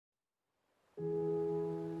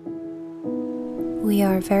We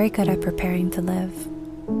are very good at preparing to live,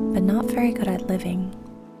 but not very good at living.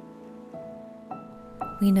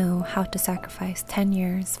 We know how to sacrifice 10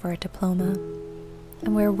 years for a diploma,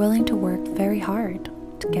 and we're willing to work very hard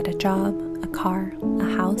to get a job, a car,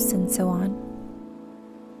 a house, and so on.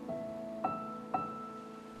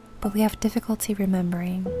 But we have difficulty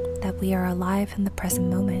remembering that we are alive in the present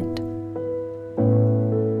moment,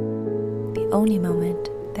 the only moment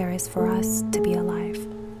there is for us to be alive.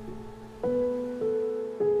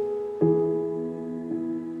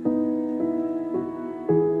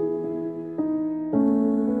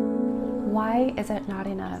 Why is it not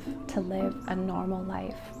enough to live a normal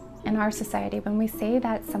life? In our society, when we say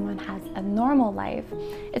that someone has a normal life,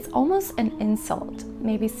 it's almost an insult,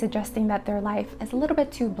 maybe suggesting that their life is a little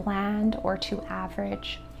bit too bland or too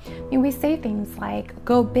average. We say things like,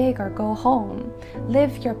 go big or go home,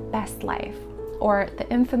 live your best life, or the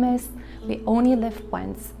infamous, we only live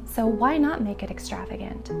once, so why not make it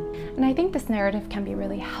extravagant? And I think this narrative can be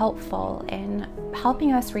really helpful in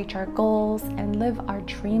helping us reach our goals and live our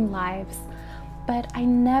dream lives. But I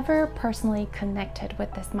never personally connected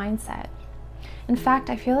with this mindset. In fact,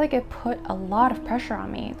 I feel like it put a lot of pressure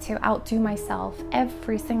on me to outdo myself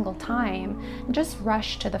every single time and just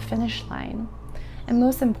rush to the finish line. And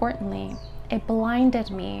most importantly, it blinded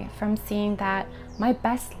me from seeing that my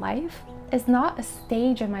best life is not a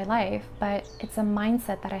stage in my life, but it's a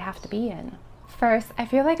mindset that I have to be in. First, I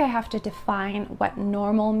feel like I have to define what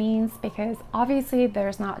normal means because obviously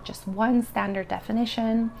there's not just one standard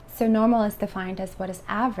definition. So normal is defined as what is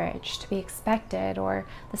average, to be expected, or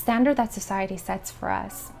the standard that society sets for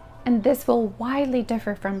us. And this will widely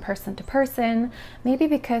differ from person to person, maybe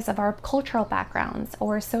because of our cultural backgrounds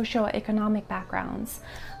or socioeconomic backgrounds.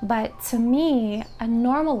 But to me, a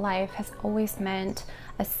normal life has always meant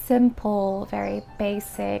a simple, very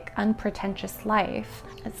basic, unpretentious life,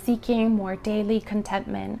 seeking more daily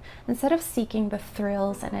contentment instead of seeking the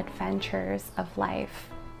thrills and adventures of life.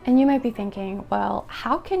 And you might be thinking, well,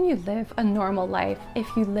 how can you live a normal life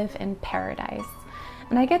if you live in paradise?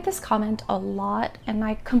 And I get this comment a lot, and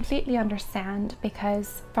I completely understand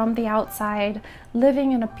because from the outside,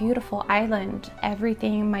 living in a beautiful island,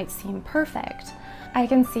 everything might seem perfect. I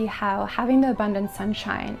can see how having the abundant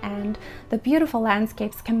sunshine and the beautiful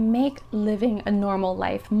landscapes can make living a normal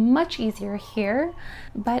life much easier here.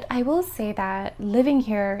 But I will say that living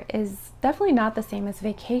here is definitely not the same as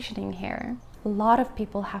vacationing here. A lot of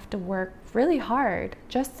people have to work really hard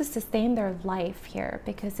just to sustain their life here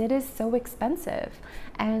because it is so expensive,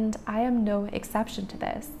 and I am no exception to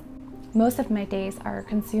this. Most of my days are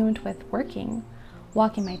consumed with working,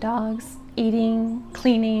 walking my dogs, eating,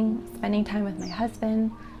 cleaning, spending time with my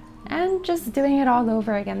husband, and just doing it all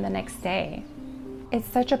over again the next day. It's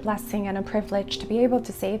such a blessing and a privilege to be able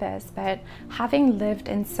to say this, but having lived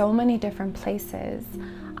in so many different places,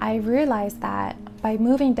 I realized that by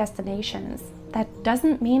moving destinations, that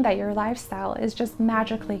doesn't mean that your lifestyle is just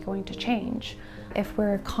magically going to change. If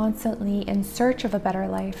we're constantly in search of a better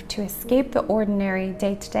life to escape the ordinary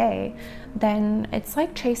day-to-day, then it's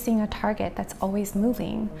like chasing a target that's always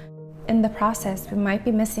moving. In the process, we might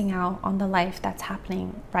be missing out on the life that's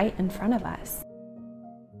happening right in front of us.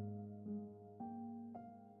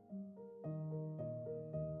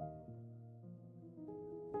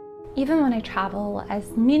 Even when I travel,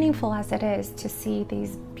 as meaningful as it is to see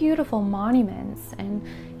these beautiful monuments and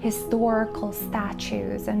historical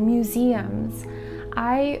statues and museums,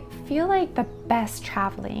 I feel like the best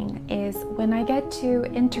traveling is when I get to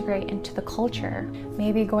integrate into the culture,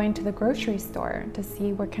 maybe going to the grocery store to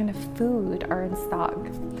see what kind of food are in stock,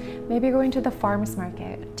 maybe going to the farmers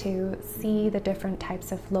market to see the different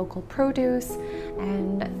types of local produce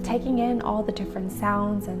and taking in all the different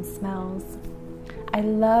sounds and smells. I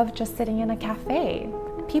love just sitting in a cafe,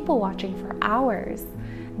 people watching for hours,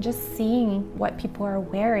 just seeing what people are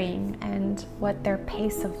wearing and what their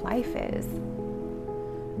pace of life is.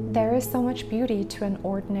 There is so much beauty to an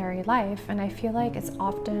ordinary life, and I feel like it's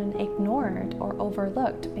often ignored or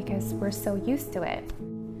overlooked because we're so used to it.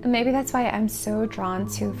 And maybe that's why I'm so drawn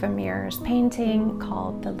to Vermeer's painting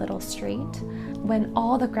called The Little Street. When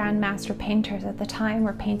all the grandmaster painters at the time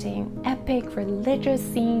were painting epic religious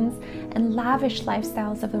scenes and lavish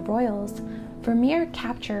lifestyles of the royals, Vermeer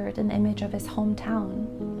captured an image of his hometown,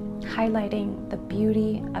 highlighting the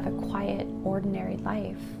beauty of a quiet, ordinary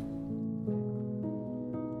life.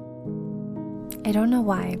 I don't know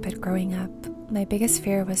why, but growing up, my biggest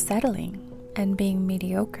fear was settling and being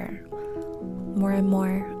mediocre. More and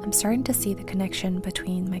more, I'm starting to see the connection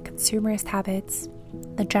between my consumerist habits,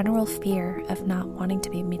 the general fear of not wanting to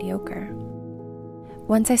be mediocre.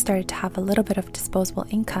 Once I started to have a little bit of disposable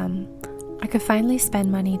income, I could finally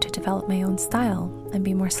spend money to develop my own style and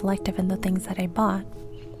be more selective in the things that I bought.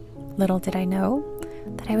 Little did I know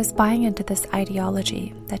that I was buying into this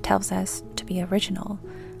ideology that tells us to be original,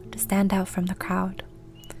 to stand out from the crowd.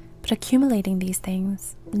 But accumulating these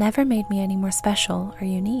things never made me any more special or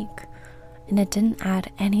unique, and it didn't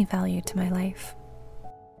add any value to my life.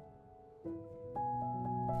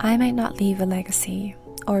 I might not leave a legacy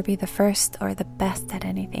or be the first or the best at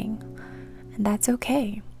anything, and that's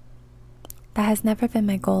okay. That has never been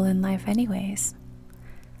my goal in life anyways.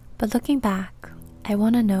 But looking back, I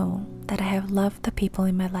want to know that I have loved the people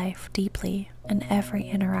in my life deeply in every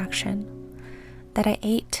interaction, that I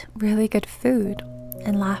ate really good food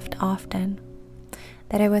and laughed often,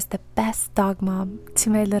 that I was the best dog mom to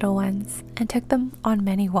my little ones and took them on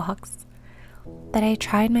many walks, that I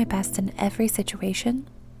tried my best in every situation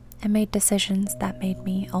and made decisions that made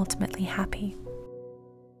me ultimately happy.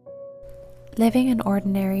 Living an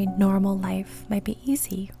ordinary, normal life might be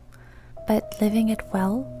easy, but living it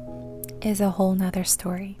well is a whole nother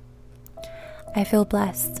story. I feel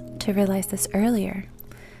blessed to realize this earlier,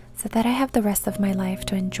 so that I have the rest of my life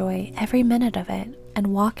to enjoy every minute of it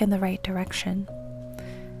and walk in the right direction.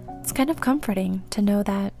 It's kind of comforting to know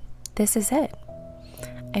that this is it.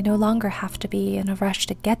 I no longer have to be in a rush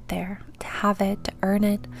to get there, to have it, to earn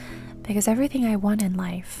it, because everything I want in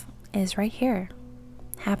life is right here,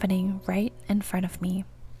 happening right in front of me.